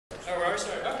already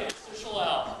started. Okay, Social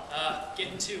Owl.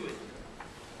 Getting to it.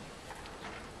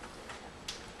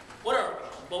 What are we?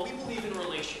 Well, we believe in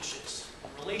relationships.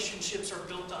 Relationships are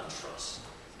built on trust.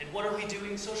 And what are we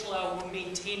doing? Social Owl, we're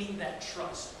maintaining that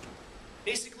trust.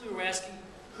 Basically, we're asking,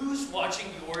 who's watching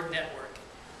your network?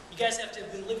 You guys have to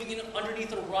have been living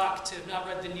underneath a rock to have not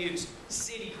read the news.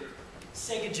 Citigroup,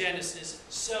 Sega Genesis,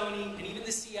 Sony, and even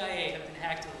the CIA have been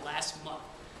hacked in the last month.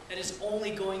 That is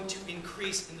only going to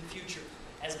increase in the future.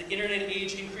 As the internet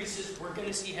age increases, we're going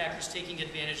to see hackers taking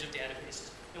advantage of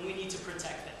databases, and we need to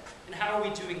protect them. And how are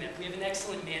we doing that? We have an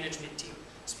excellent management team,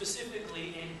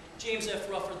 specifically in James F.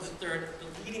 Rufford III,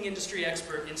 the leading industry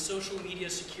expert in social media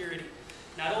security.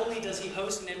 Not only does he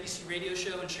host an NBC radio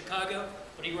show in Chicago,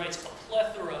 but he writes a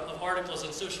plethora of articles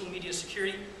on social media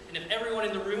security. And if everyone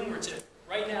in the room were to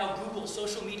right now Google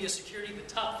social media security, the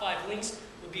top 5 links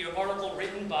would be an article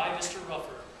written by Mr.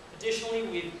 Rufford.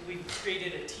 Additionally, we've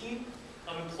created a team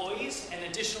of employees, and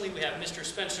additionally we have Mr.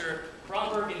 Spencer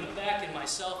Bromberg in the back and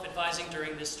myself advising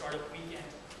during this startup weekend.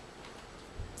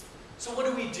 So what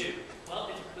do we do? Well,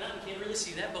 you can't really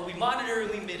see that, but we monitor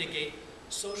and we mitigate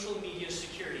social media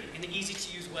security in an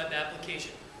easy-to-use web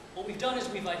application. What we've done is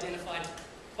we've identified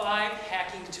 5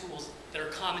 hacking tools that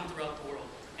are common throughout the world,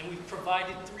 and we've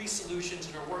provided 3 solutions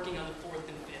and are working on the 4th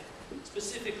and 5th.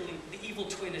 Specifically, the evil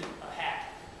twin hack,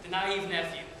 the naive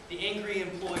nephew, the angry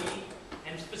employee,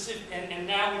 and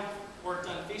now we've worked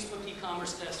on Facebook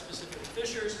e-commerce theft, specifically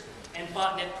phishers, and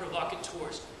botnet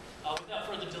provocateurs. Without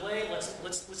further delay,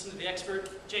 let's listen to the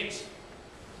expert, James.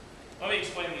 Let me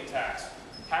explain the attacks.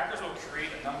 Hackers will create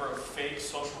a number of fake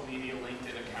social media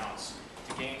LinkedIn accounts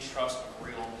to gain trust of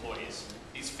real employees.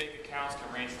 These fake accounts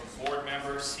can range from board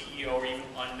members, CEO, or even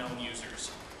unknown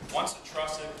users. Once the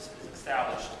trust is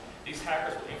established, these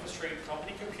hackers will infiltrate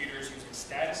company computers using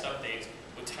status updates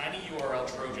with tiny URL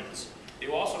Trojans. They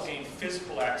will also gain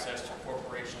physical access to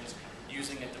corporations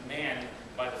using a demand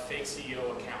by the fake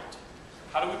CEO account.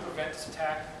 How do we prevent this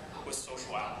attack? With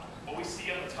Social Owl. What we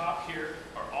see on the top here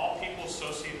are all people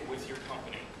associated with your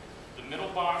company. The middle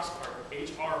box are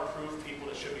HR-approved people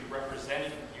that should be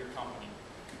representing your company.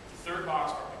 The third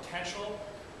box are potential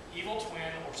evil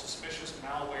twin or suspicious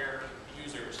malware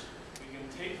users. We can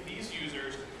take these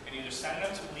users and either send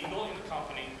them to legal in the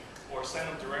company or send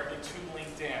them directly to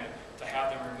LinkedIn to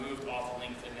have them removed off the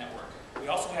LinkedIn network. We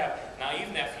also have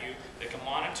Naive Nephew that can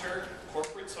monitor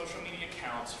corporate social media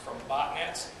accounts from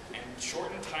botnets and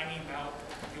shorten tiny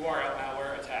URL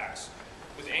malware attacks.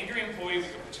 With Angry Employee, we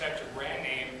can protect your brand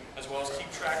name as well as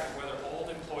keep track of whether old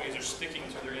employees are sticking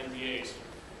to their NDAs.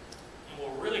 And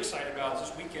what we're really excited about is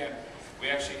this weekend, we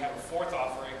actually have a 4th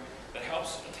offering that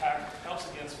helps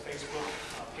against Facebook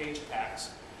page attacks.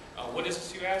 What is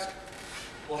this, you ask?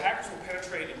 Well, hackers will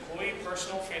penetrate employee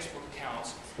personal Facebook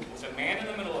accounts with a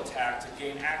man-in-the-middle attack to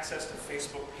gain access to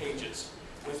Facebook pages,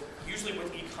 usually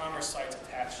with e-commerce sites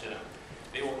attached to them.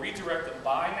 They will redirect the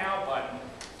Buy Now button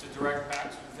to direct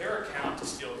back to their account to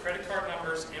steal credit card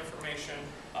numbers, information,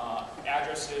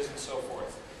 addresses, and so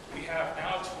forth. We have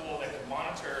now a tool that can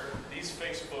monitor these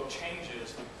Facebook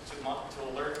changes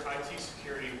to alert IT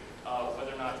security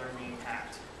whether or not they're being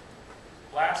hacked.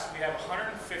 Last, we have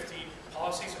 150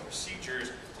 policies and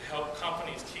procedures to help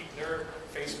companies keep their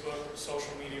Facebook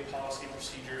social media policy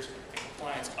procedures and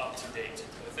compliance up to date.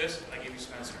 With this, I give you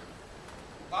Spencer.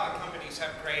 A lot of companies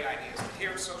have great ideas, but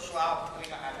here at Social Owl, we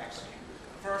know how to execute.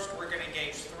 First, we're going to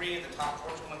engage 3 of the top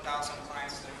Fortune 1000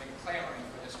 clients that have been clamoring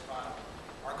for this product.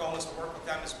 Our goal is to work with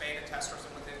them as beta testers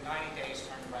and within 90 days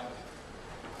turn to revenue.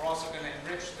 We're also going to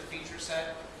enrich the feature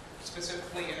set,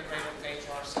 specifically integrate with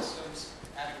HR systems,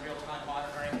 adding real-time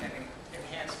monitoring, and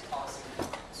enhance policy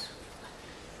compliance.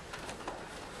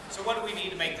 So what do we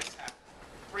need to make this happen?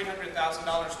 $300,000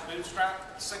 to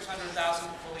bootstrap,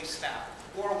 $600,000 fully staffed,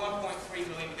 or $1.3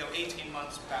 million to go 18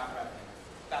 months without revenue.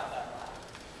 About that loud.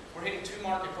 We're hitting 2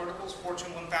 market verticals,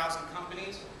 Fortune 1000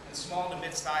 companies and small to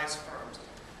mid-sized firms.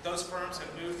 Those firms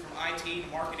have moved from IT to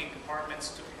marketing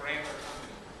departments to brand their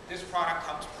company. This product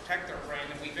helps protect their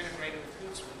brand, and we've integrated with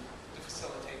Hootsuite to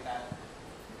facilitate that.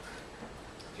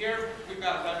 Here, we've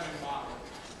got a revenue model.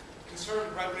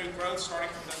 Conservative revenue growth starting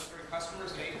from those 3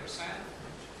 customers at 8%.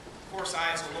 Of course,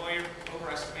 I, as a lawyer,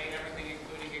 overestimate everything,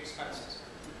 including expenses.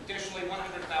 Additionally,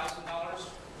 $100,000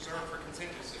 reserved for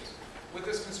contingencies. With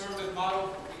this conservative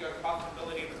model, we go to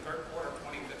profitability in the 3rd quarter of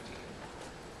 2015.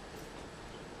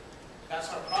 That's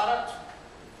our product.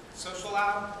 Social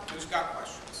Owl, who's got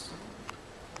questions?